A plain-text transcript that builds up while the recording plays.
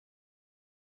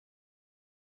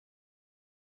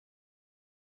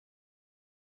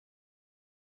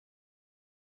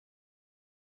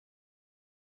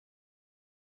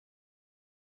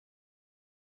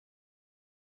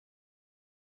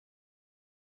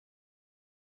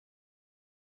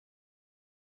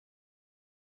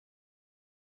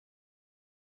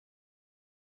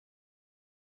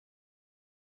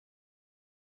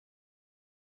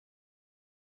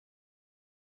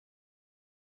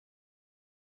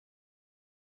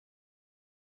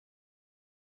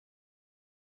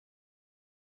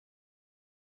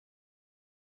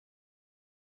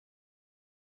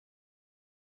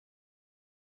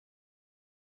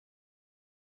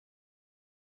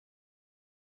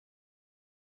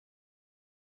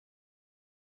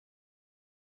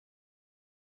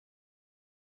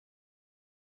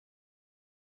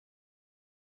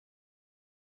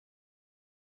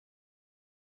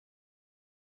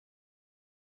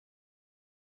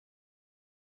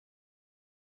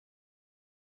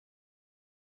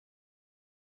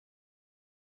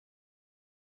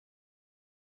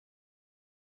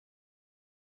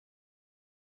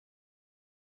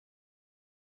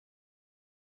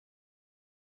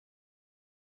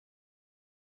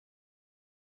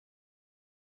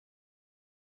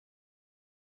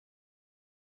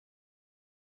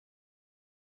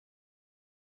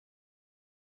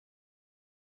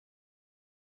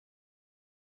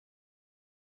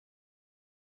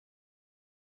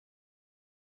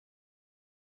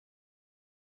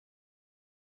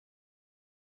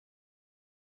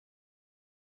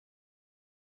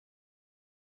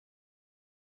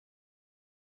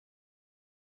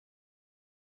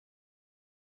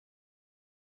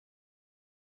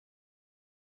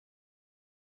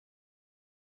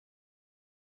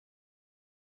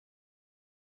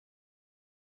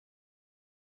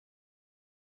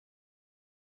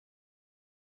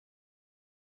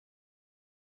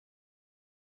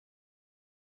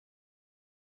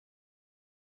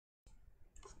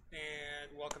And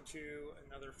welcome to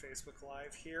another Facebook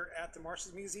Live here at the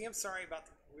Marshals Museum. Sorry about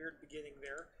the weird beginning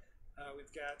there.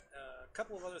 We've got a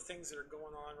couple of other things that are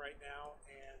going on right now,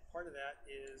 and part of that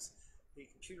is the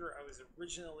computer I was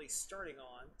originally starting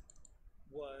on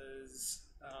was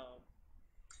I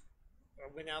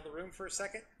went out of the room for a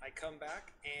second. I come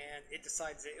back, and it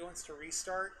decides that it wants to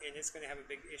restart, and it's going to have a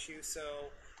big issue.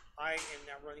 So I am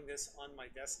now running this on my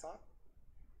desktop.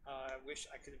 I wish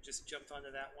I could have just jumped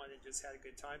onto that one and just had a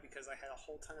good time because I had a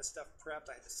whole ton of stuff prepped.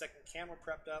 I had the second camera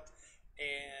prepped up,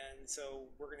 and so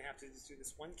we're going to have to just do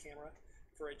this one camera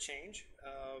for a change.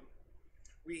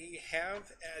 We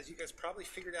have, as you guys probably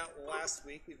figured out last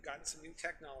week, we've gotten some new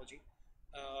technology.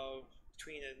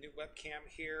 Between a new webcam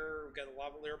here, we've got a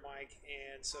lavalier mic,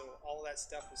 and so all of that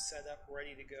stuff was set up,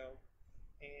 ready to go,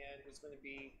 and it was going to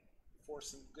be for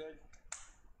some good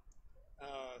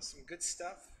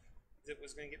stuff that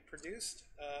was going to get produced.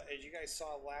 As you guys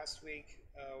saw last week,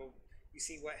 you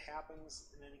see what happens,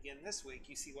 and then again this week,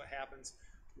 you see what happens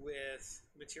with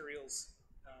materials,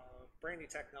 brand new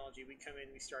technology. We come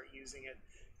in, we start using it,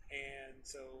 and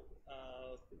so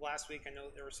last week I know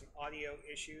there were some audio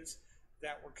issues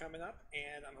that were coming up,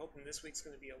 and I'm hoping this week's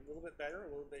going to be a little bit better, a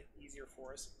little bit easier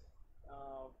for us.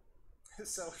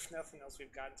 So if nothing else,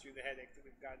 we've gotten through the headache that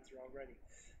we've gotten through already.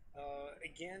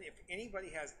 Again, if anybody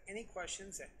has any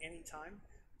questions at any time,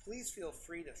 please feel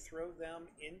free to throw them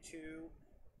into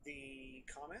the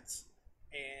comments,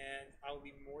 and I will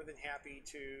be more than happy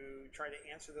to try to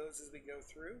answer those as we go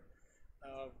through.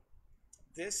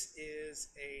 This is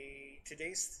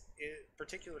today's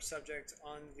particular subject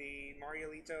on the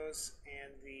Marielitos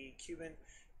and the Cuban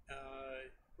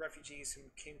refugees who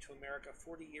came to America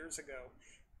 40 years ago.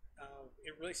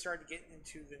 It really started getting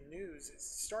into the news. It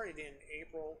started in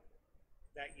April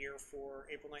that year, for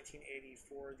April 1980,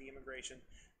 for the immigration,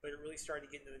 but it really started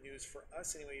to get into the news for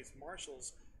us anyway as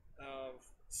marshals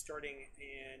starting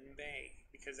in May,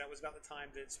 because that was about the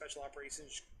time that Special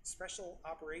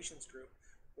Operations Group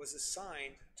was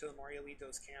assigned to the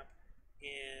Marielitos camp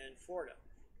in Florida.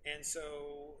 And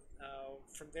so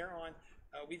from there on,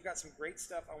 we've got some great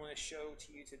stuff I want to show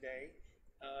to you today.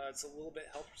 It's a little bit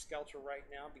helter-skelter right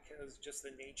now because just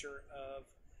the nature of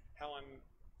how I'm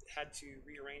had to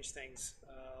rearrange things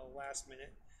last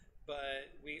minute. But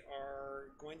we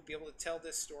are going to be able to tell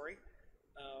this story.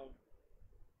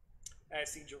 I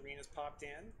see Jarina's popped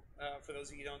in. For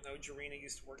those of you who don't know, Jarina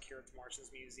used to work here at the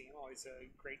Marshals Museum. Always a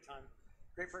great time.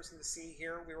 Great person to see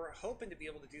here. We were hoping to be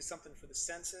able to do something for the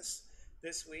census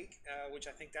this week, which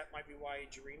I think that might be why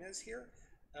Jarina is here.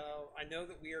 I know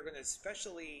that we are going to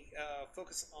especially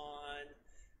focus on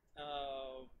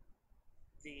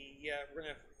we're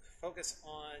going to focus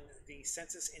on the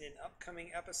census in an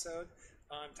upcoming episode.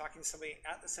 I'm talking to somebody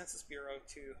at the Census Bureau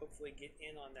to hopefully get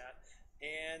in on that.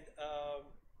 And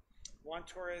Juan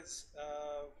Torres,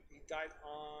 he died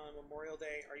on Memorial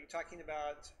Day. Are you talking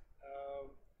about?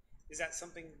 Is that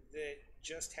something that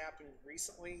just happened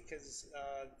recently? Because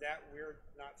that we're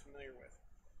not familiar with.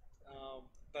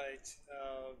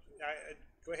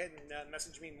 Go ahead and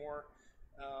message me more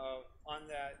on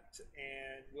that,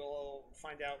 and we'll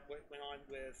find out what went on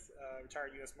with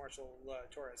retired U.S. Marshal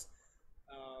Torres.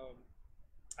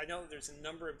 I know there's a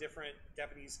number of different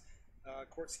deputies,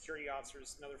 court security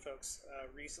officers, and other folks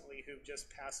recently who've just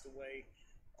passed away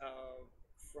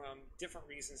from different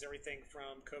reasons, everything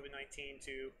from COVID-19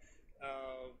 to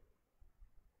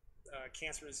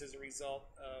cancers as a result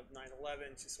of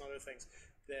 9/11 to some other things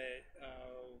that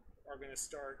are going to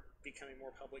start becoming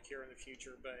more public here in the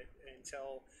future. But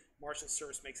until Marshal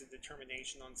Service makes a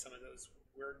determination on some of those,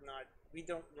 we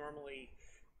don't normally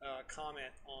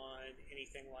comment on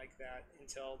anything like that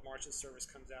until Marshal Service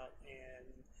comes out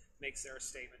and makes their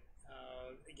statement.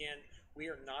 Again, we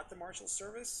are not the Marshal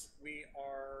Service. We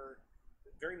are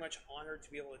very much honored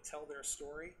to be able to tell their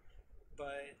story,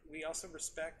 but we also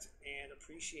respect and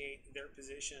appreciate their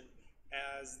position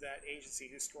as that agency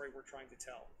whose story we're trying to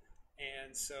tell.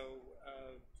 And so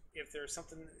if there's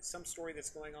some story that's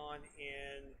going on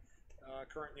in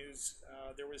current news,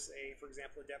 there was for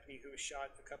example, a deputy who was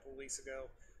shot a couple of weeks ago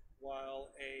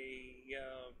while a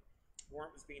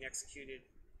warrant was being executed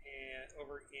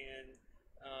over in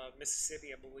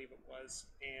Mississippi, I believe it was,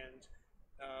 and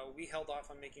we held off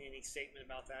on making any statement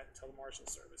about that until the Marshal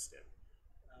Service did.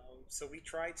 So we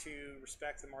try to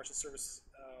respect the Marshal Service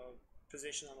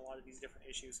position on a lot of these different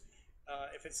issues.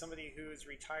 If it's somebody who is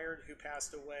retired, who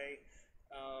passed away,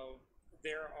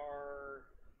 there are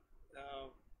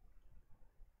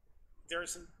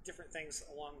some different things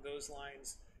along those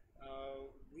lines.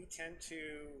 We tend to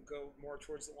go more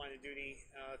towards the line of duty,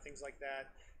 things like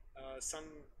that. Some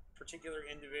particular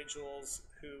individuals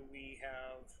who we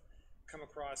have come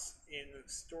across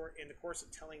in the course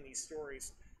of telling these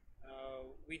stories,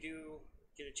 we do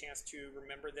get a chance to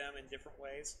remember them in different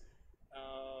ways.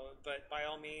 But by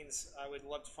all means, I would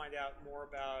love to find out more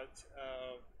about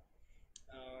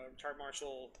Retired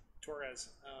Marshal Torres.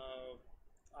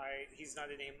 He's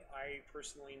not a name I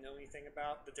personally know anything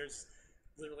about, but there's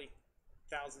literally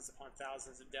thousands upon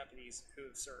thousands of deputies who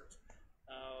have served,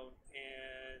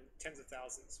 and tens of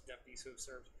thousands of deputies who have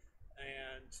served,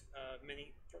 and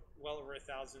well over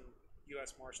 1,000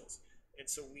 U.S. Marshals. And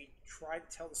so we try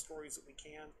to tell the stories that we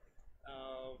can.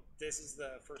 This is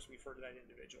the first we've heard of that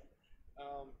individual.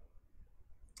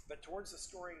 But towards the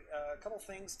story, a couple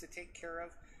things to take care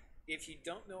of. If you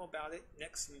don't know about it,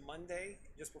 next Monday,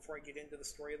 just before I get into the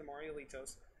story of the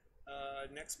Marielitos,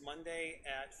 next Monday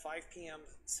at 5 p.m.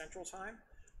 Central Time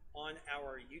on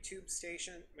our YouTube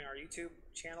station, our YouTube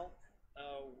channel,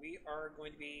 we are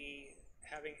going to be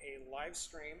having a live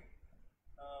stream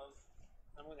of,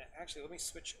 let me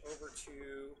switch over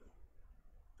to,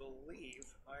 believe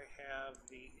I have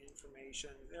the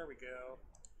information, there we go.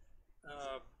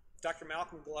 Dr.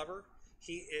 Malcolm Glover,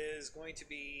 he is going to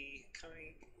be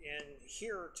coming in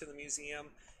here to the museum,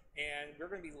 and we're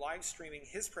going to be live streaming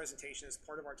his presentation as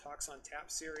part of our Talks on Tap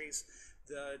series.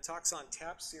 The Talks on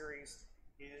Tap series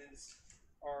is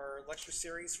our lecture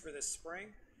series for this spring.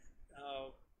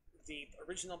 The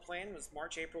original plan was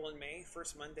March, April, and May.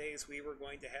 First Mondays we were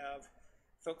going to have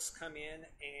folks come in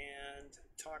and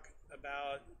talk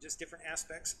about just different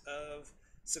aspects of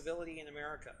civility in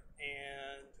America.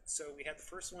 And so we had the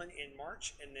first one in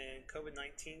March, and then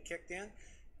COVID-19 kicked in.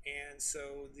 And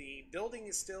so the building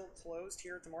is still closed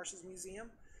here at the Marshals Museum,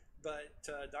 but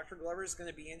Dr. Glover is going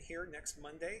to be in here next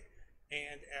Monday.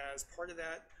 And as part of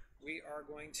that, we are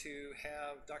going to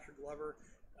have Dr. Glover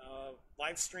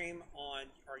live stream on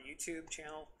our YouTube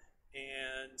channel.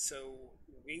 And so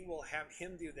we will have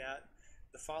him do that.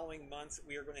 The following month,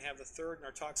 we are going to have the third in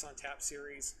our Talks on Tap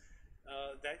series.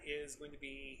 That is going to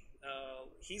be,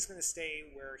 he's going to stay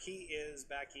where he is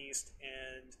back east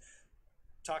and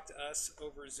talk to us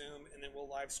over Zoom, and then we'll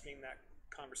live stream that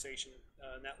conversation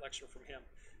and that lecture from him.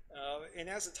 And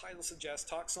as the title suggests,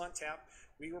 Talks on Tap,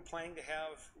 we were planning to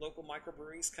have local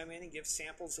microbreweries come in and give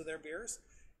samples of their beers,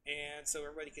 and so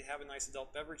everybody could have a nice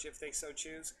adult beverage if they so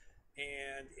choose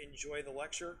and enjoy the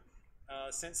lecture.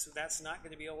 Since that's not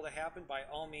going to be able to happen, by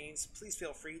all means, please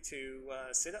feel free to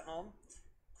sit at home,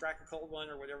 crack a cold one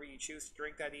or whatever you choose to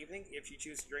drink that evening, if you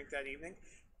choose to drink that evening,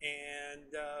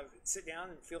 and sit down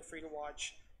and feel free to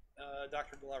watch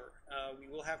Dr. Glover. We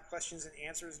will have questions and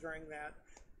answers during that,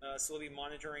 so we'll be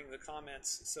monitoring the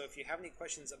comments. So if you have any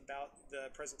questions about the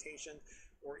presentation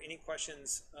or any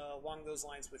questions along those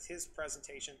lines with his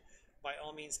presentation, by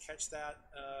all means catch that.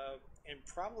 And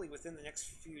probably within the next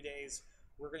few days,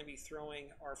 we're going to be throwing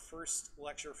our first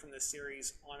lecture from this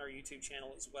series on our YouTube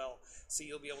channel as well. So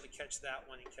you'll be able to catch that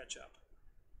one and catch up.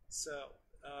 So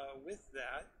with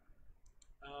that,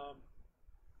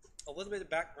 a little bit of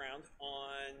background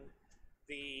on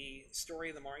the story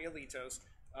of the Marielitos.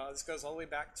 This goes all the way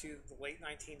back to the late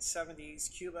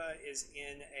 1970s. Cuba is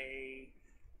in a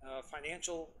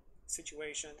financial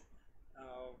situation.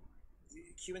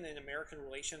 Cuban and American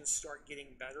relations start getting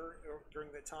better during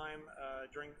the time,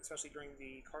 especially during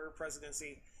the Carter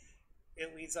presidency.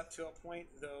 It leads up to a point,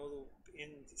 though, in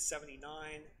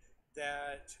 '79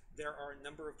 that there are a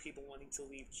number of people wanting to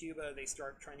leave Cuba. They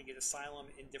start trying to get asylum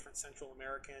in different Central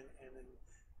American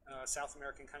and South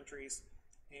American countries.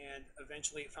 And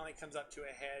eventually it finally comes up to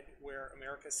a head where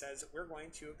America says that we're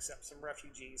going to accept some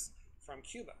refugees from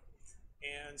Cuba.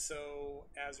 And so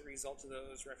as a result of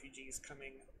those refugees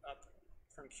coming up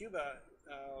from Cuba,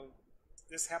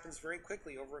 this happens very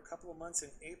quickly. Over a couple of months in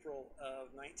April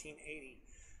of 1980,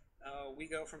 we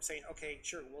go from saying, okay,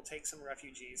 sure, we'll take some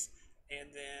refugees. And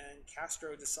then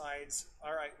Castro decides,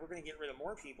 all right, we're going to get rid of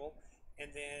more people. And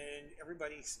then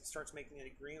everybody starts making an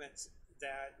agreement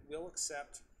that we'll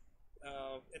accept.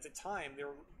 At the time,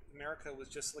 America was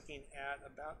just looking at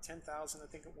about 10,000, I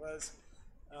think it was.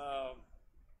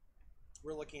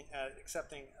 We're looking at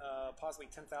accepting possibly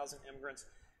 10,000 immigrants.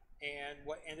 And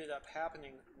what ended up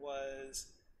happening was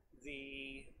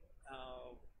the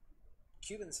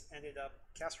Cubans ended up,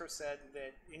 Castro said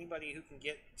that anybody who can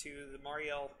get to the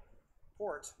Mariel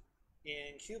port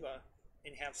in Cuba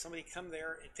and have somebody come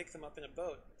there and pick them up in a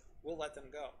boat, we'll let them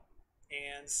go.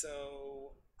 And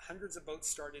so hundreds of boats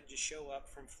started to show up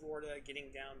from Florida,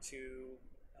 getting down to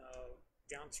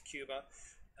Cuba.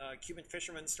 Cuban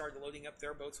fishermen started loading up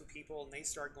their boats with people, and they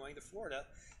started going to Florida,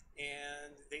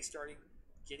 and they started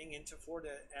getting into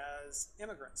Florida as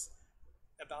immigrants.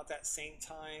 About that same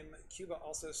time, Cuba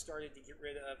also started to get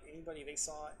rid of anybody they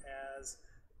saw as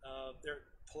They're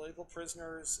political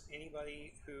prisoners,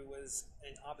 anybody who was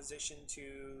in opposition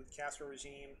to the Castro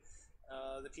regime,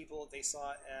 the people that they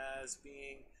saw as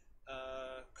being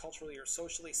culturally or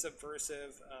socially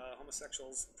subversive,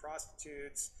 homosexuals,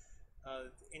 prostitutes,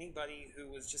 anybody who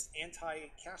was just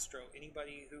anti-Castro,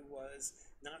 anybody who was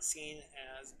not seen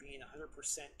as being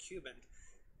 100% Cuban,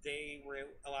 they were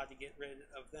allowed to get rid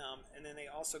of them. And then they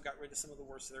also got rid of some of the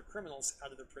worst of their criminals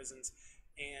out of their prisons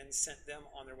and sent them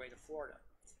on their way to Florida.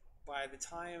 By the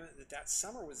time that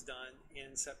summer was done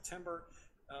in September,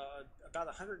 about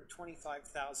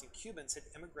 125,000 Cubans had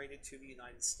immigrated to the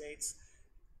United States.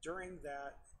 During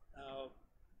that,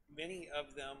 many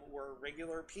of them were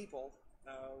regular people,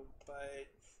 but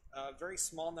a very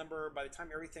small number. By the time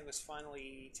everything was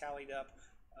finally tallied up,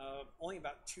 only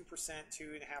about 2%,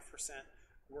 2.5%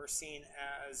 were seen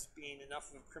as being enough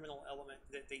of a criminal element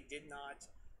that they did not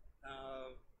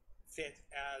fit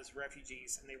as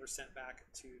refugees, and they were sent back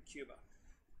to Cuba.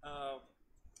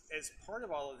 As part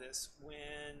of all of this,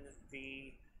 when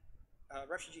the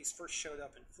refugees first showed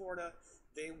up in Florida,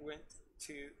 they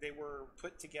were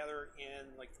put together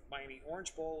in like the Miami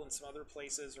Orange Bowl and some other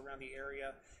places around the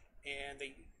area, and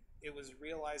it was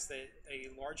realized that a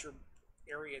larger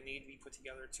area needed to be put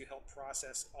together to help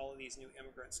process all of these new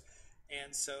immigrants.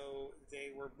 And so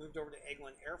they were moved over to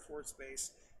Eglin Air Force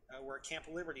Base, where Camp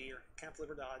Liberty, or Campo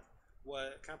Libertad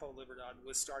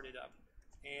was started up.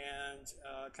 And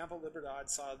Campo Libertad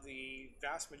saw the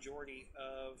vast majority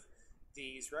of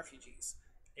these refugees.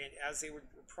 And as they were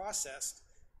processed,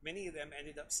 many of them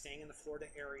ended up staying in the Florida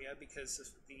area because of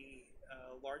the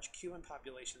large Cuban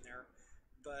population there.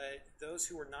 But those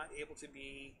who were not able to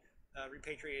be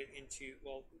repatriated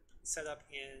set up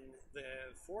in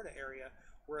the Florida area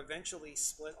were eventually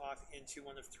split off into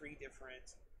one of 3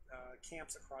 different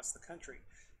camps across the country.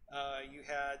 You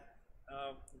had,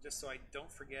 just so I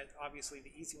don't forget, obviously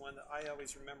the easy one that I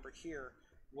always remember here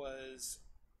was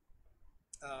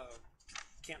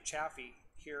Camp Chaffee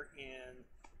here in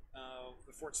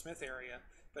the Fort Smith area,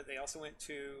 but they also went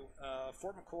to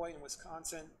Fort McCoy in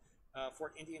Wisconsin,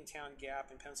 Fort Indiantown Gap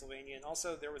in Pennsylvania, and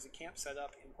also there was a camp set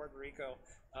up in Puerto Rico,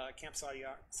 Camp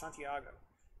Santiago.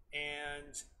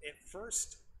 And at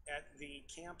first, at the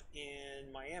camp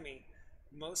in Miami,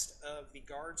 most of the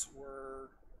guards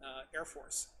were Air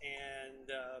Force and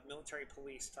military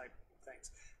police type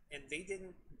things, and they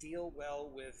didn't deal well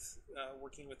with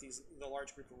working with the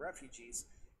large group of refugees.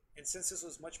 And since this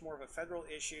was much more of a federal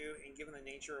issue, and given the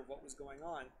nature of what was going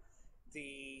on,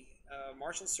 the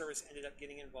Marshal Service ended up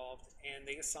getting involved, and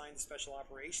they assigned the Special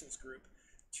Operations Group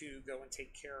to go and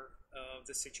take care of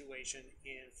the situation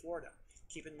in Florida.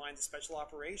 Keep in mind, the Special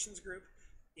Operations Group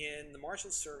in the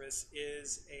Marshal Service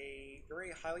is a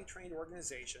very highly trained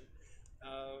organization.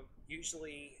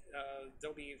 Usually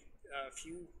there'll be a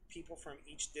few people from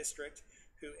each district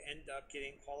who end up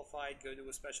getting qualified, go to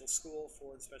a special school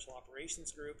for the Special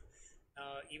Operations Group.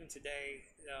 Even today,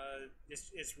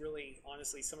 it's really,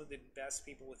 honestly, some of the best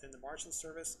people within the Marshal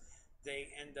Service. They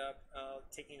end up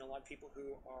taking a lot of people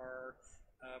who are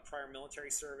prior military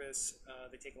service.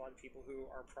 They take a lot of people who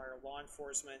are prior law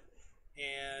enforcement,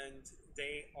 and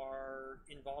they are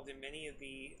involved in many of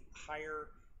the higher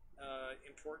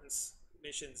importance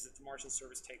missions that the Marshal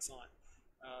Service takes on.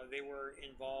 They were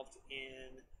involved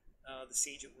in the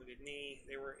siege at Wounded Knee.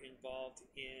 They were involved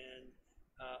in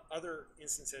other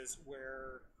instances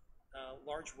where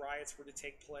large riots were to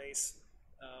take place.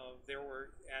 There were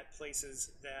at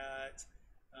places that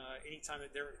anytime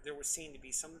that there was seen to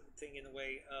be something in the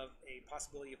way of a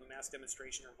possibility of a mass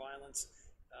demonstration or violence,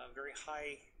 very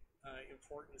high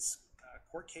importance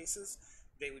court cases,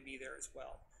 they would be there as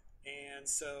well. And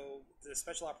so the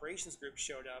Special Operations Group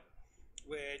showed up,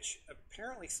 which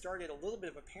apparently started a little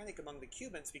bit of a panic among the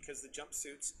Cubans because the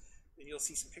jumpsuits, and you'll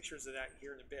see some pictures of that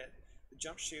here in a bit, the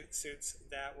jumpsuits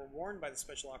that were worn by the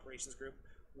Special Operations Group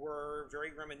were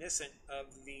very reminiscent of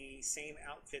the same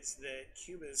outfits that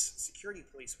Cuba's security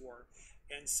police wore.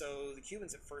 And so the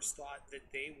Cubans at first thought that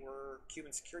they were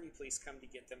Cuban security police come to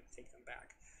get them, take them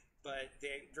back. But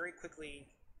they very quickly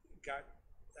got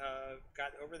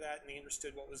over that, and they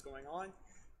understood what was going on.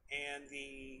 And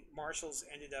the marshals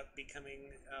ended up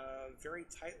becoming very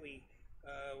tightly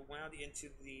wound into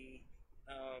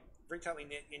very tightly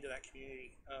knit into that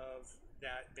community of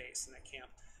that base and that camp.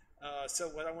 So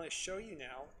what I want to show you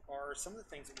now are some of the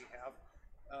things that we have.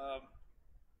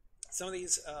 Some of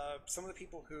the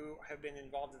people who have been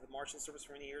involved in the Marshal Service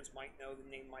for many years might know the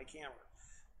name Mike Hammer.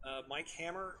 Mike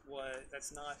Hammer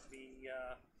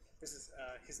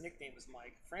his nickname was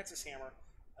Mike. Francis Hammer,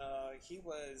 he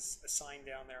was assigned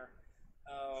down there,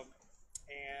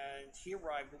 and he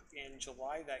arrived in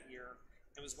July that year,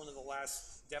 and was one of the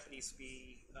last deputies to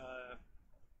be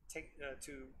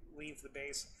to leave the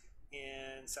base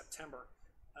in September.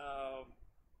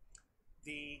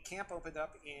 The camp opened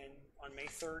up on May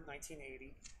 3rd,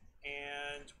 1980,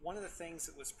 and one of the things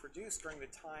that was produced during the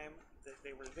time that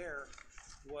they were there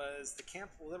was the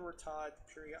Camp Libertad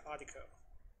periodico,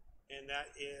 and that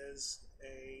is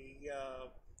a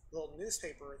little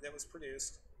newspaper that was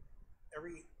produced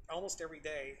almost every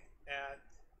day at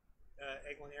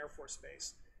Eglin Air Force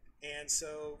Base. And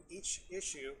so each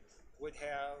issue would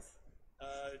have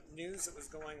news that was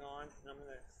going on. And I'm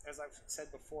gonna, as I've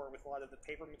said before, with a lot of the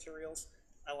paper materials,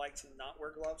 I like to not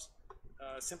wear gloves,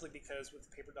 simply because with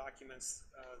the paper documents,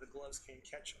 the gloves can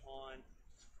catch on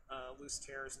loose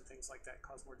tears and things like that,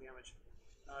 cause more damage.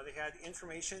 They had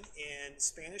information in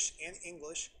Spanish and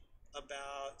English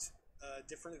about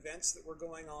different events that were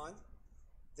going on.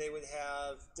 They would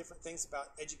have different things about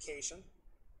education.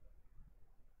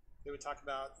 They would talk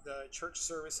about the church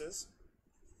services.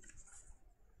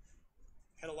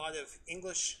 Had a lot of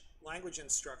English language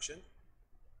instruction.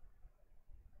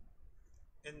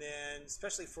 And then,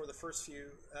 especially for the first few,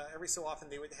 every so often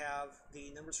they would have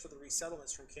the numbers for the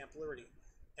resettlements from Camp Liberty.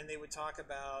 And they would talk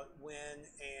about when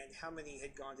and how many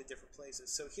had gone to different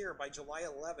places. So here, by July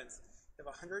 11th,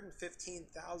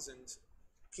 115,000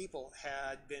 people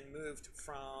had been moved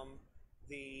from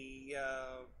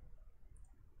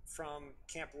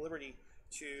Camp Liberty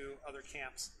to other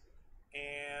camps.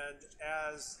 And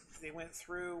as they went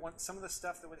through some of the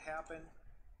stuff that would happen,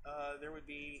 there would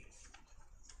be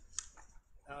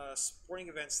sporting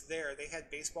events there. They had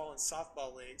baseball and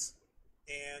softball leagues.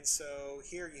 And so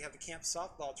here you have the camp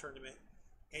softball tournament,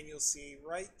 and you'll see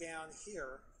right down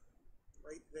here,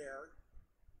 right there,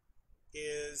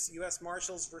 is U.S.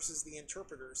 Marshals versus the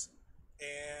interpreters.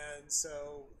 And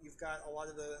so you've got a lot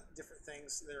of the different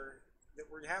things that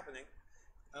were happening.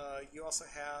 You also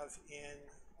have in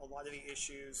a lot of the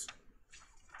issues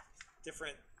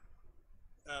different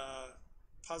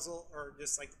puzzle, or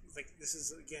just like this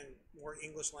is again more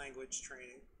English language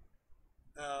training.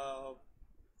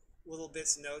 Little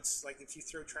bits, notes, like if you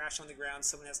throw trash on the ground,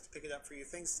 someone has to pick it up for you.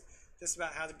 Things just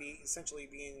about how to be essentially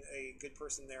being a good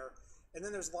person there. And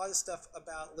then there's a lot of stuff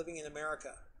about living in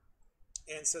America.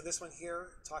 And so this one here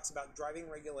talks about driving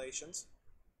regulations.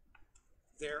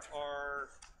 There are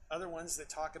other ones that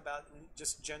talk about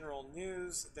just general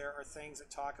news. There are things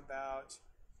that talk about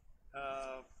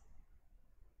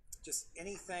just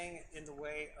anything in the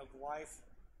way of life.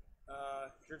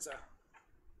 Here's a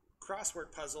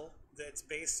crossword puzzle that's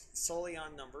based solely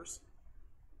on numbers.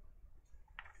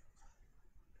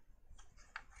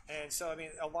 And so, I mean,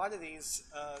 a lot of these,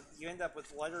 you end up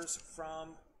with letters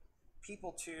from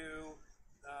people who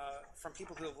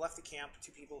have left the camp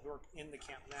to people who are in the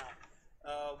camp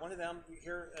now. One of them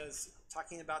here is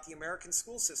talking about the American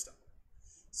school system.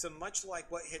 So much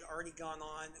like what had already gone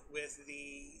on with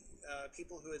the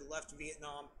people who had left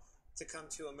Vietnam to come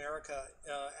to America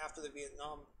after the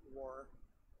Vietnam War,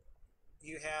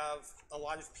 you have a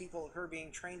lot of people who are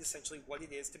being trained essentially what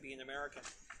it is to be an American.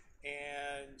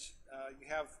 And you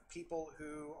have people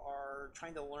who are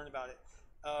trying to learn about it.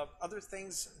 Other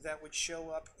things that would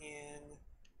show up in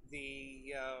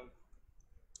the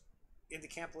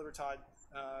Camp Libertad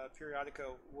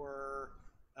periodico were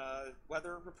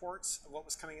weather reports of what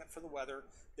was coming up for the weather.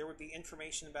 There would be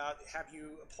information about, have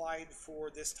you applied for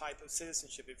this type of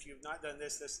citizenship? If you've not done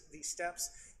these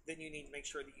steps, then you need to make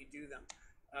sure that you do them.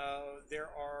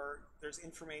 There's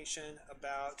information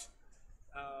about,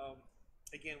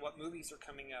 again, what movies are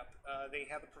coming up. They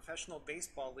have the professional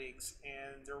baseball leagues,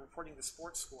 and they're reporting the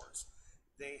sports scores.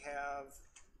 They have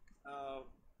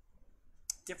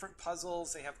different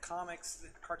puzzles. They have comics,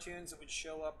 cartoons that would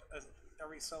show up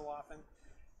every so often.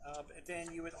 But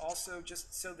then you would also,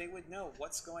 just so they would know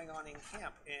what's going on in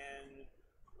camp, and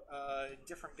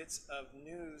different bits of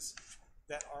news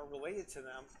that are related to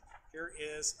them. Here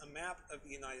is a map of the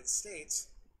United States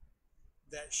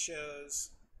that shows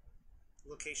the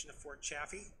location of Fort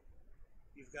Chaffee.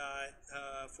 You've got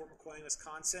Fort McCoy,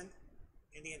 Wisconsin,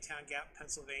 Indiantown Gap,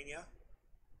 Pennsylvania,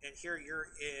 and here you're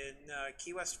in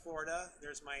Key West, Florida.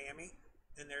 There's Miami,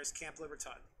 and there's Camp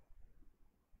Libertad.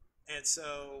 And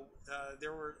so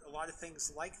there were a lot of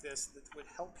things like this that would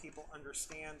help people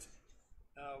understand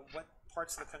what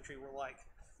parts of the country were like.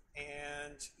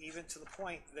 And even to the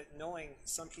point that knowing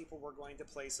some people were going to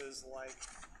places like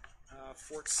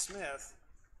Fort Smith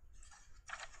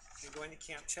and going to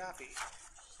Camp Chaffee,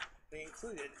 they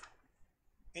included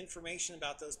information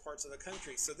about those parts of the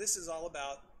country. So this is all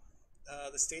about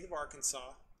the state of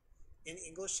Arkansas in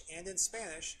English and in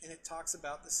Spanish, and it talks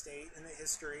about the state and the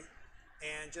history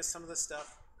and just some of the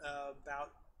stuff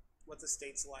about what the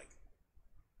state's like.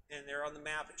 And there on the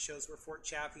map, it shows where Fort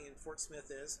Chaffee and Fort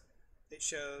Smith is. It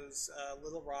shows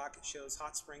Little Rock. It shows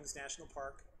Hot Springs National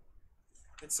Park.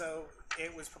 And so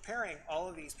it was preparing all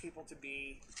of these people to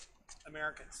be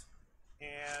Americans.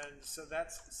 And so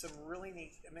that's some really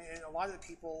neat, I mean, a lot of the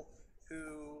people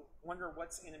who wonder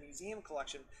what's in a museum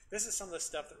collection, this is some of the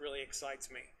stuff that really excites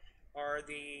me, are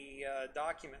the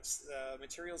documents,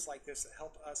 materials like this that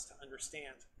help us to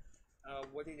understand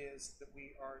what it is that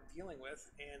we are dealing with.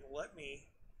 And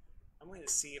I'm going to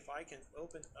see if I can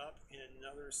open up in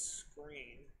another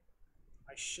screen.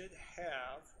 I should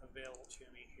have available to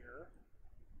me here.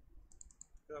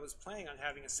 But I was planning on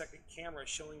having a second camera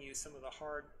showing you some of the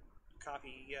hard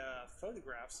copy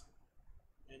photographs,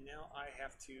 and now I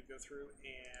have to go through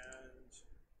and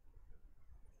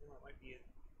it might be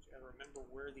I gotta remember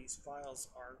where these files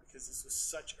are, because this was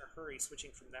such a hurry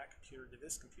switching from that computer to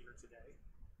this computer today.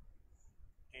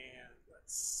 And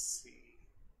let's see,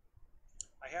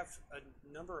 I have a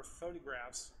number of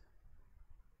photographs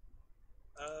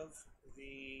of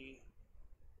the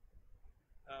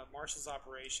Marshals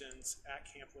operations at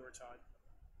Camp Libertad.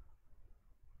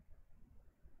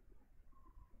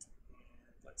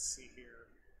 And let's see here.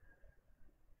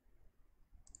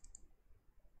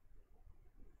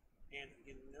 And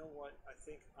you know what? I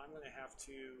think I'm going to have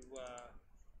to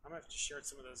share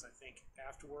some of those, I think,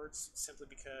 afterwards, simply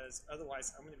because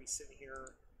otherwise I'm going to be sitting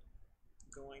here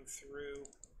going through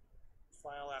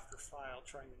file after file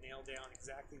trying to nail down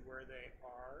exactly where they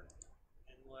are,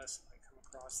 unless I come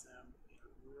across them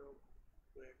real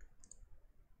quick.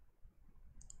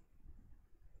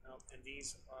 Oh, and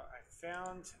these are, I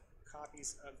found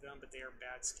copies of them, but they are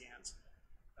bad scans.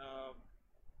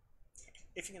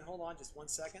 If you can hold on just 1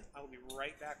 second, I will be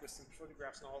right back with some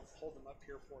photographs, and I'll hold them up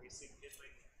here for you so you can get my.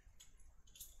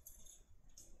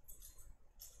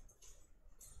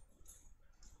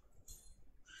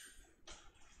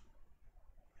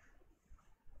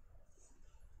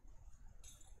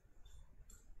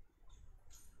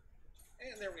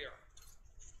 And there we are.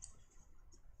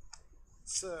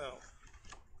 So,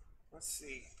 let's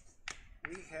see.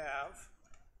 We have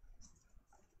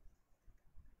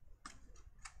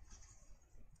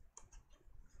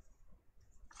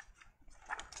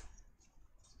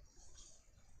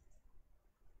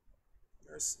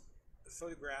there's a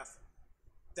photograph.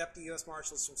 Deputy U.S.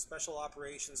 Marshals from Special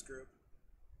Operations Group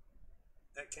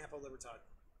at Campo Libertad.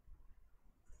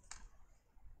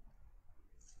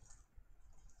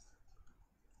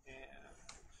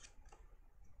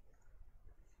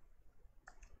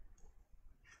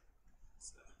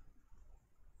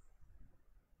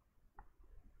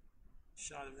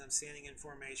 Shot of them standing in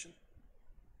formation.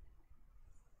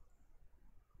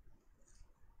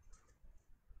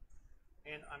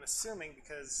 And I'm assuming,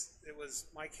 because it was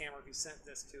my camera who sent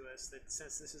this to us, that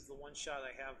since this is the one shot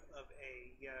I have of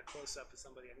a close-up of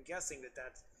somebody, I'm guessing that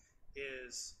that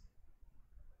is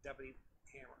Deputy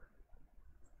Hammer.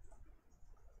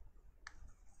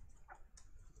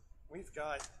 We've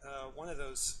got one of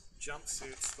those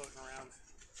jumpsuits floating around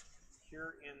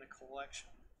here in the collection,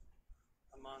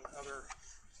 among other.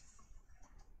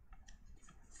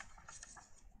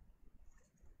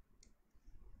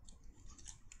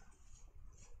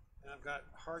 And I've got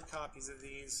hard copies of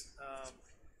these.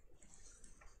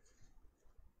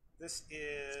 This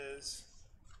is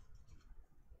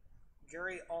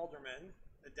Gary Alderman,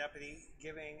 a deputy,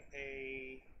 giving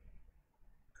a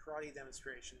karate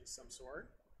demonstration of some sort.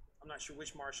 I'm not sure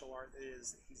which martial art it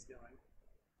is that he's doing.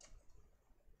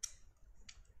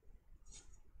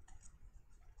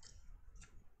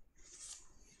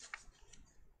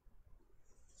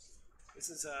 This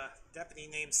is a deputy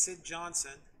named Sid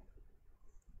Johnson,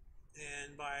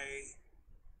 and by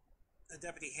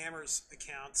Deputy Hammer's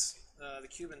accounts, the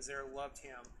Cubans there loved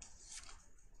him.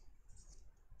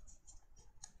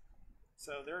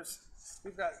 So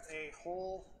we've got a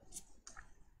whole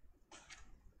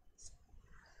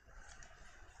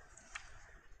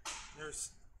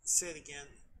there's Sid again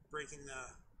breaking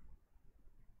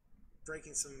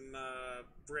some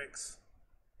bricks.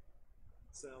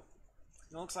 So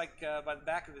it looks like by the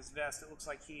back of his vest, it looks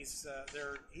like he's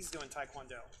doing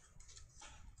Taekwondo.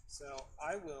 So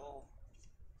I will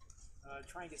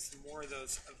try and get some more of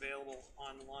those available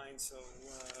online so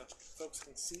folks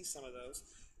can see some of those.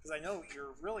 Because I know what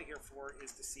you're really here for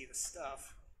is to see the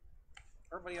stuff.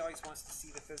 Everybody always wants to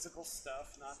see the physical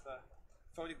stuff, not the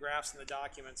photographs and the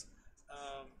documents.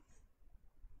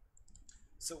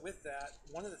 So with that,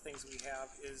 one of the things we have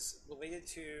is related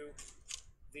to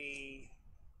the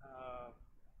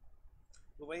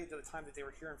time that they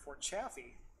were here in Fort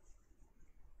Chaffee.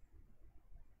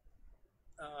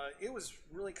 it was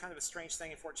really kind of a strange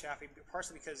thing in Fort Chaffee,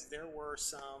 partially because there were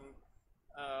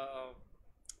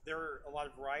there were a lot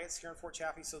of riots here in Fort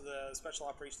Chaffee, so the Special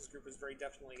Operations Group was very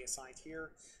definitely assigned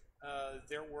here.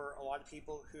 There were a lot of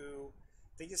people who,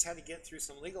 they just had to get through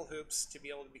some legal hoops to be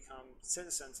able to become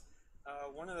citizens.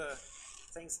 One of the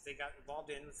things that they got involved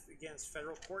in, again, is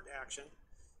federal court action.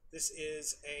 This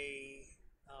is a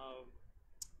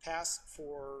pass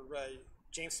for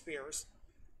James Spears.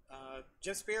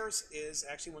 Jim Spears is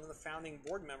actually one of the founding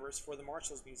board members for the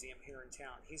Marshals Museum here in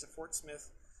town. He's a Fort Smith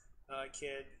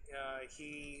kid.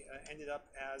 He ended up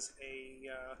as a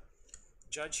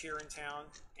judge here in town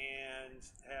and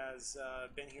has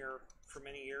been here for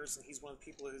many years, and he's one of the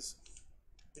people who's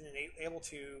been able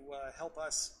to help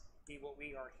us be what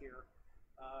we are here.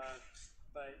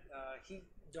 But he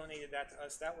donated that to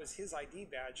us. That was his ID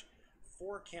badge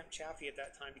for Camp Chaffee at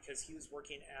that time because he was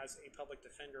working as a public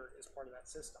defender as part of that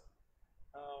system.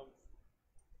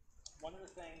 One of the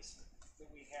things that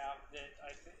we have that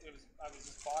I was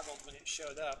just boggled when it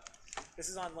showed up. This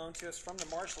is on loan to us from the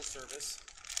Marshal Service.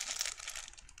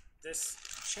 This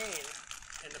chain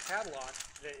and the padlock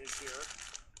that is here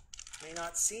may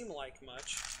not seem like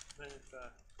much.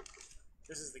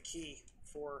 This is the key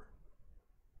for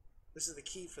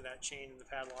that chain and the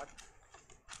padlock.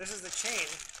 This is the chain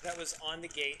that was on the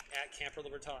gate at Camp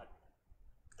Libertad,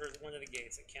 or one of the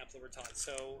gates at Camp Libertad.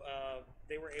 So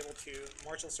they were able to,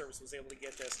 Marshal Service was able to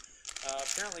get this.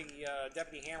 Apparently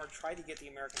Deputy Hammer tried to get the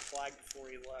American flag before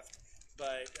he left,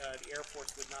 but the Air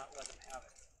Force would not let him have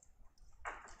it.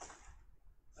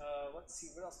 Let's see,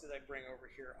 what else did I bring over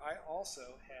here? I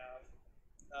also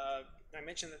have, I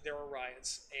mentioned that there were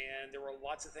riots, and there were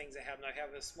lots of things that happened. I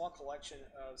have a small collection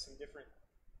of some different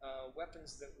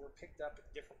weapons that were picked up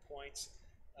at different points,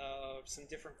 some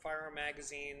different firearm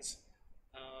magazines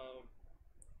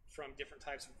from different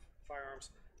types of firearms,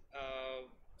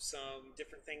 some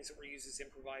different things that were used as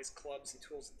improvised clubs and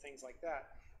tools and things like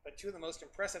that. But two of the most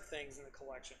impressive things in the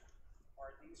collection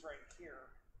are these right here.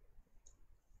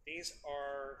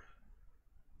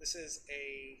 This is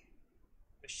a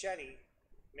machete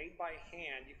made by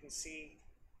hand. You can see,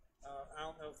 I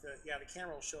don't know if the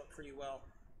camera will show it pretty well.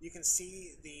 You can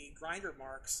see the grinder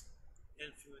marks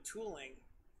and from the tooling.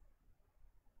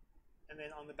 And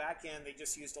then on the back end, they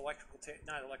just used electrical tape,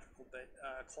 not electrical, but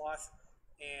cloth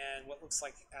and what looks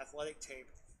like athletic tape.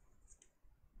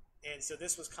 And so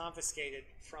this was confiscated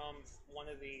from one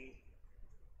of the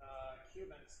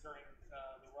Cubans during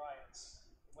the riots,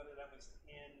 whether that was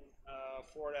in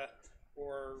Florida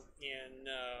or in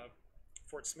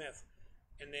Fort Smith.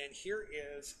 And then here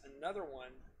is another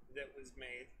one that was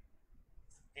made,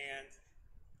 and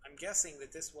I'm guessing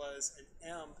that this was an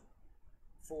M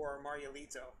for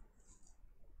Marielito.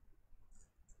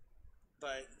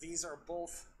 But these are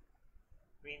both,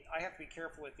 I mean, I have to be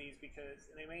careful with these because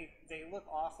they look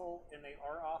awful, and they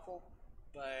are awful,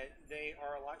 but they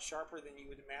are a lot sharper than you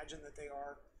would imagine that they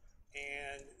are,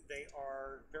 and they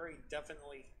are very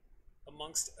definitely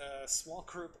amongst a small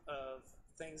group of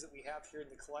things that we have here in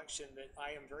the collection that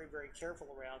I am very, very careful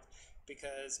around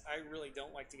because I really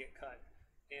don't like to get cut.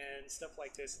 And stuff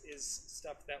like this is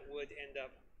stuff that would end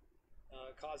up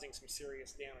causing some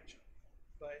serious damage.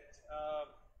 But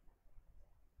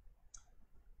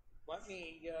let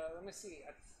me see.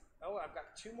 I've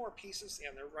got two more pieces,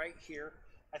 and they're right here.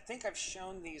 I think I've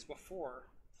shown these before.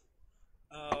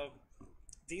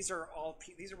 These are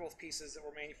both pieces that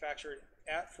were manufactured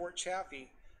at Fort Chaffee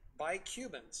by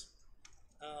Cubans.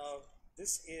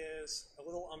 This is a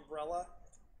little umbrella,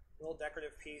 a little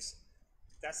decorative piece.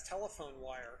 That's telephone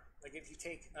wire. Like if you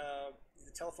take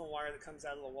the telephone wire that comes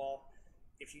out of the wall,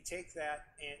 if you take that,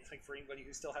 and like for anybody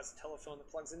who still has a telephone that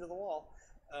plugs into the wall,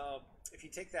 if you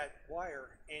take that wire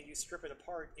and you strip it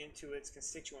apart into its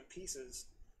constituent pieces,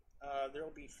 there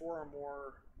will be 4 or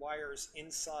more wires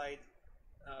inside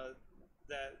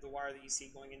the wire that you see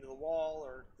going into the wall,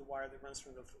 or the wire that runs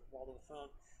from the wall to the phone.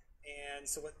 And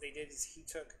so what they did is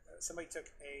somebody took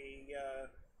a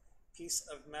piece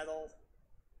of metal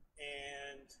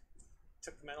and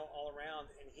took the metal all around,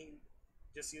 and he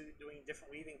just doing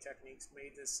different weaving techniques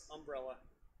made this umbrella,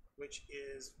 which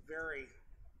is very,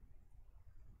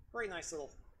 very nice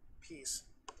little piece.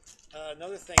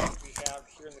 Another thing that we have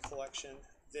here in the collection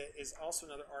that is also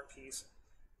another art piece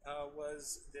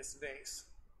was this vase.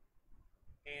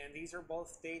 And these are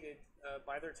both dated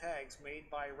by their tags, made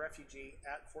by a refugee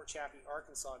at Fort Chaffee,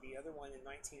 Arkansas. The other one in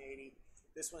 1980,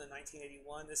 this one in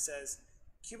 1981. This says,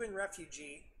 Cuban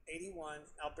refugee, 81,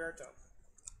 Alberto.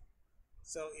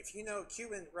 So if you know a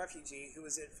Cuban refugee who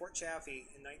was at Fort Chaffee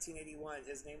in 1981,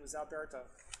 his name was Alberto.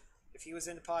 If he was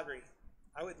in the Padre,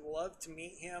 I would love to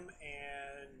meet him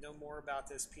and know more about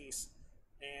this piece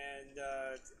and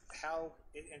how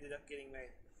it ended up getting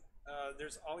made.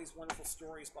 There's always wonderful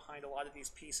stories behind a lot of these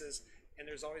pieces, and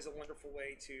there's always a wonderful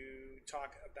way to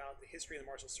talk about the history of the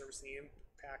Marshal Service and the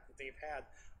impact that they've had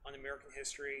on American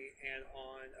history and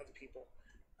on other people.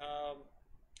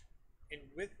 And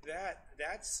with that,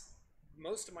 that's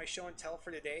most of my show and tell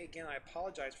for today. Again, I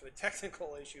apologize for the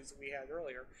technical issues that we had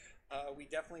earlier. We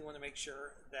definitely want to make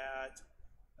sure that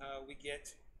we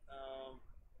get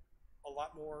a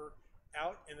lot more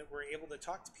out and that we're able to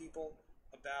talk to people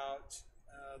about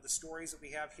the stories that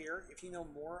we have here. If you know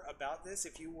more about this,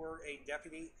 if you were a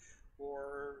deputy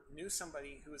or knew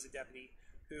somebody who was a deputy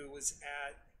who was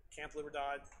at Camp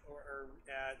Libertad or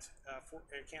at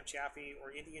Camp Chaffee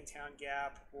or Indian Town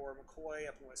Gap or McCoy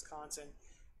up in Wisconsin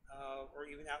or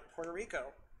even out in Puerto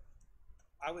Rico,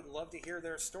 I would love to hear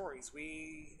their stories.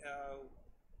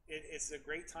 It's a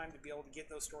great time to be able to get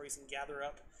those stories and gather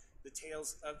up the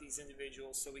tales of these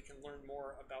individuals so we can learn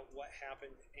more about what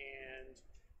happened and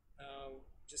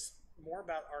just more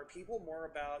about our people, more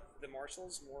about the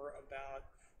Marshals, more about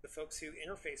the folks who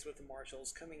interface with the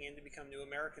Marshals coming in to become new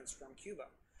Americans from Cuba,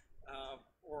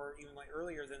 or even like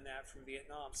earlier than that from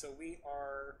Vietnam. So we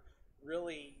are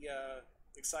really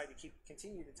excited to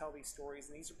continue to tell these stories,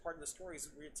 and these are part of the stories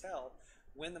that we tell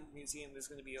when the museum is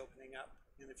going to be opening up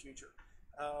in the future.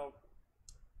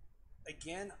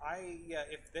 Again,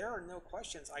 if there are no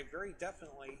questions, I very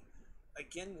definitely,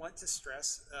 again, want to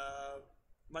stress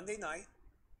Monday night,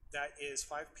 that is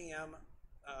 5 p.m.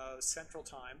 Central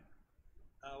Time,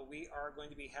 we are going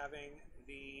to be having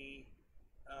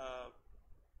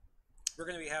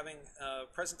a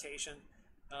presentation.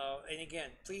 And again,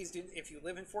 please do, if you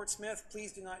live in Fort Smith,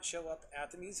 please do not show up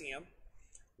at the museum.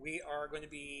 We are going to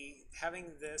be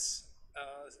having this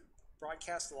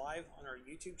broadcast live on our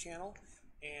YouTube channel,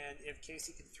 and if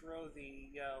Casey could throw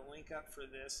the link up for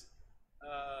this,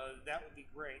 that would be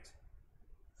great.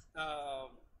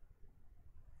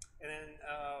 And then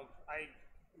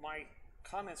my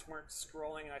comments weren't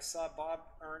scrolling, and I saw Bob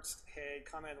Ernst had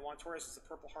commented Juan Torres was a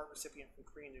Purple Heart recipient from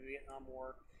Korea in the Vietnam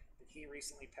War, and he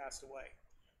recently passed away.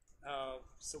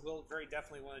 So we'll very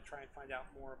definitely want to try and find out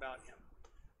more about him.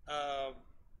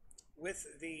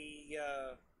 With the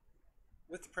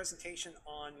presentation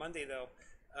on Monday, though,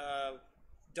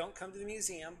 don't come to the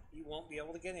museum. You won't be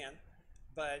able to get in,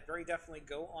 but very definitely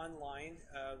go online.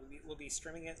 We'll be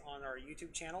streaming it on our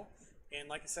YouTube channel. And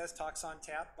like it says, Talks on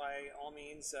Tap. By all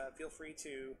means, feel free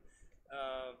to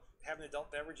have an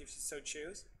adult beverage if you so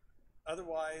choose.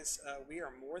 Otherwise, we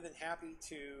are more than happy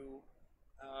to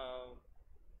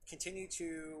continue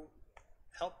to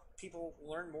help people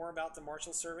learn more about the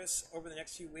Marshal Service over the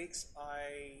next few weeks.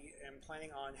 I am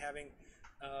planning on having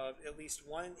at least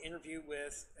one interview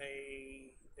with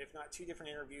if not two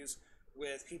different interviews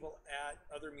with people at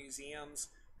other museums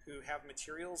who have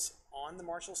materials on the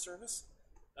Marshal Service.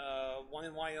 One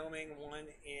in Wyoming, one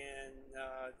in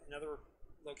another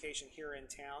location here in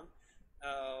town.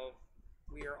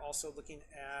 We are also looking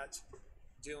at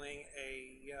doing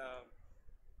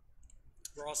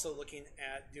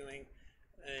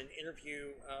an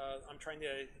interview. I'm trying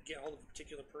to get hold of a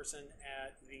particular person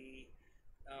at the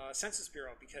Census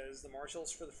Bureau, because the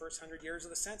Marshals, for the first 100 years of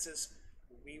the census,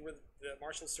 the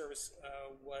Marshal Service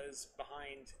was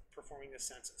behind performing the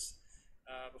census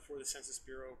before the Census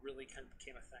Bureau really kind of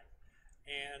became a thing.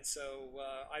 And so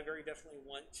I very definitely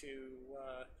want to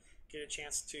get a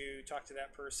chance to talk to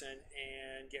that person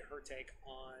and get her take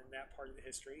on that part of the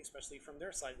history, especially from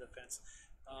their side of the fence.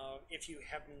 If you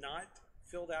have not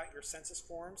filled out your census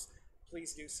forms,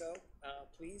 please do so.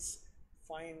 Please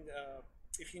find,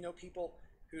 if you know people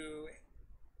who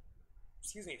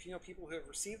have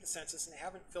received the census and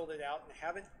haven't filled it out and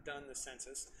haven't done the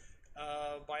census,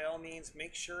 by all means,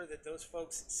 make sure that those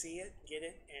folks see it, get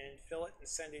it, and fill it and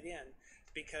send it in,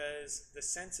 because the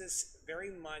census very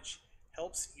much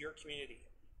helps your community.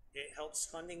 It helps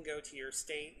funding go to your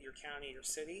state, your county, your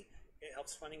city. It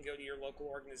helps funding go to your local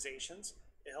organizations.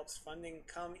 It helps funding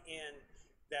come in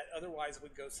that otherwise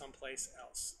would go someplace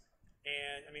else.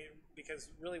 And I mean, because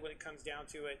really when it comes down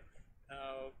to it,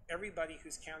 everybody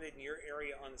who's counted in your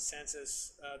area on the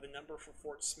census, the number for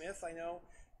Fort Smith, I know,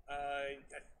 I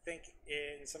think,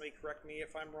 and somebody correct me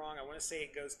if I'm wrong, I want to say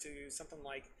it goes to something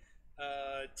like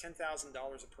 $10,000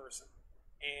 a person.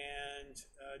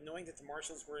 And knowing that the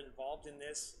Marshals were involved in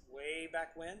this way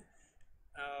back when,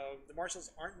 the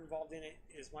Marshals aren't involved in it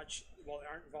as much, well,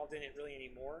 aren't involved in it really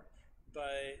anymore,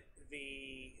 but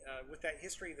with that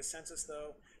history of the census,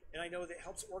 though, and I know that it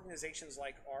helps organizations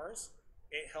like ours,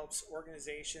 it helps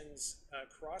organizations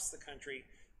across the country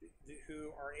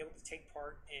who are able to take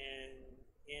part in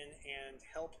in and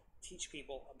help teach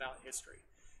people about history.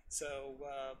 So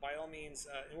by all means,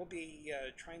 and we'll be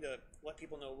trying to let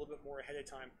people know a little bit more ahead of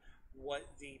time what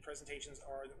the presentations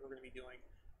are that we're going to be doing.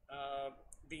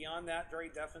 Beyond that, very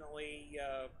definitely,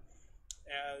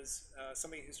 as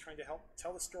somebody who's trying to help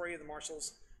tell the story of the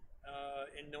Marshals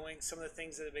and knowing some of the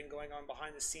things that have been going on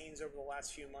behind the scenes over the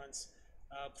last few months,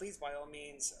 please, by all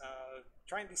means,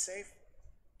 try and be safe.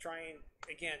 Try and,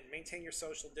 again, maintain your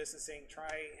social distancing.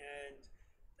 Try and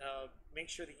make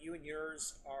sure that you and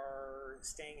yours are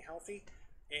staying healthy,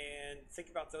 and think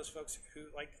about those folks who,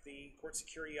 like the court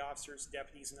security officers,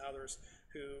 deputies, and others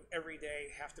who every day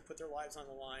have to put their lives on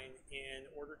the line in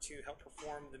order to help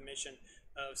perform the mission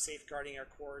of safeguarding our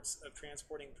courts, of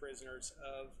transporting prisoners,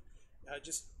 of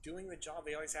just doing the job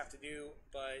they always have to do,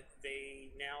 but they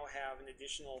now have an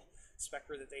additional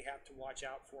specter that they have to watch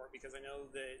out for, because I know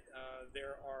that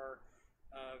there are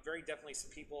very definitely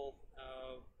some people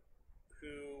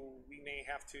who we may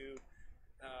have to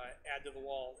add to the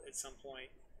wall at some point,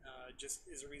 just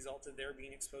as a result of their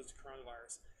being exposed to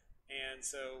coronavirus. And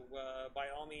so by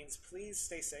all means, please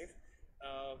stay safe.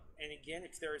 And again,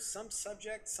 if there is some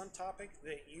subject, some topic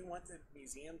that you want the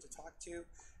museum to talk to,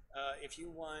 if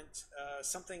you want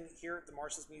something here at the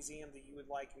Marshals Museum that you would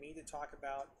like me to talk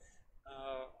about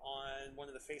on one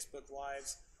of the Facebook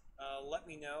Lives, let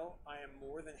me know. I am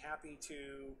more than happy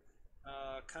to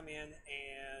come in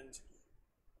and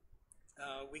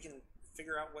we can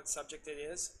figure out what subject it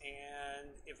is,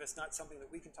 and if it's not something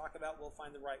that we can talk about, we'll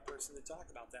find the right person to talk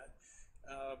about that.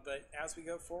 But as we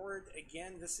go forward,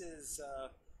 again, this is,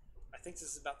 I think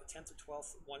this is about the 10th or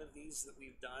 12th one of these that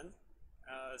we've done.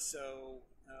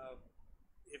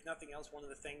 If nothing else, one of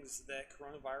the things that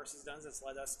coronavirus has done is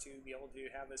led us to be able to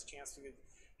have this chance to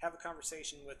have a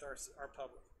conversation with our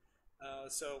public.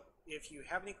 So if you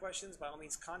have any questions, by all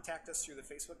means, contact us through the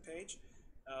Facebook page.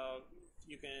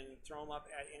 You can throw them up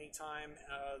at any time.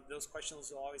 Those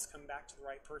questions will always come back to the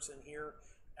right person here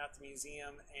at the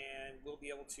museum, and we'll be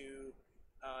able to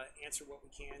answer what we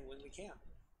can when we can.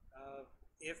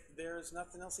 If there's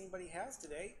nothing else anybody has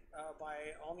today,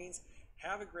 by all means,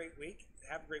 have a great week.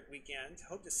 Have a great weekend.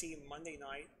 Hope to see you Monday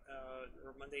night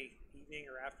or Monday evening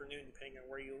or afternoon, depending on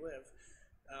where you live,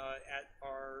 at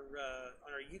our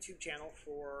on our YouTube channel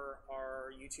for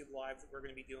our YouTube Live that we're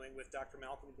going to be doing with Dr.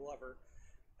 Malcolm Glover.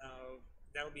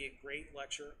 That'll be a great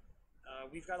lecture.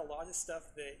 We've got a lot of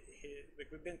stuff that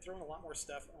we've been throwing a lot more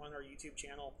stuff on our YouTube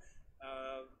channel.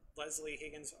 Leslie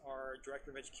Higgins, our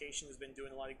Director of Education, has been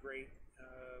doing a lot of great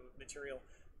material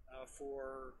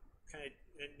for kind of,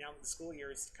 now that the school year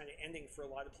is kind of ending for a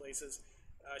lot of places.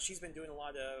 She's been doing a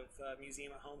lot of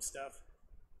museum at home stuff,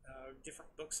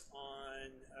 different books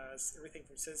on everything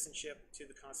from citizenship to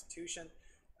the Constitution.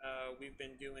 We've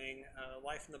been doing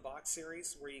Life in the Box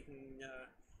series, where you can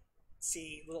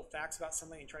see little facts about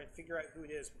somebody and try and figure out who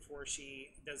it is before she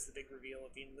does the big reveal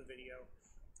at the end of the video.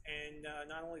 And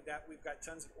not only that, we've got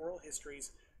tons of oral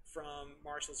histories from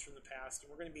marshals from the past,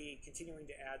 and we're going to be continuing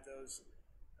to add those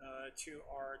to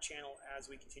our channel as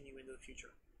we continue into the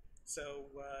future. So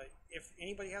if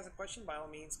anybody has a question, by all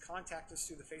means, contact us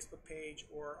through the Facebook page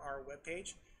or our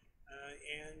webpage,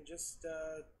 and just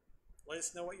let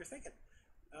us know what you're thinking.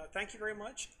 Thank you very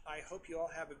much. I hope you all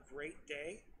have a great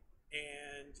day,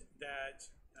 and that,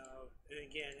 and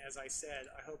again, as I said,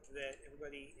 I hope that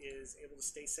everybody is able to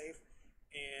stay safe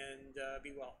and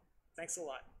be well. Thanks a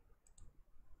lot.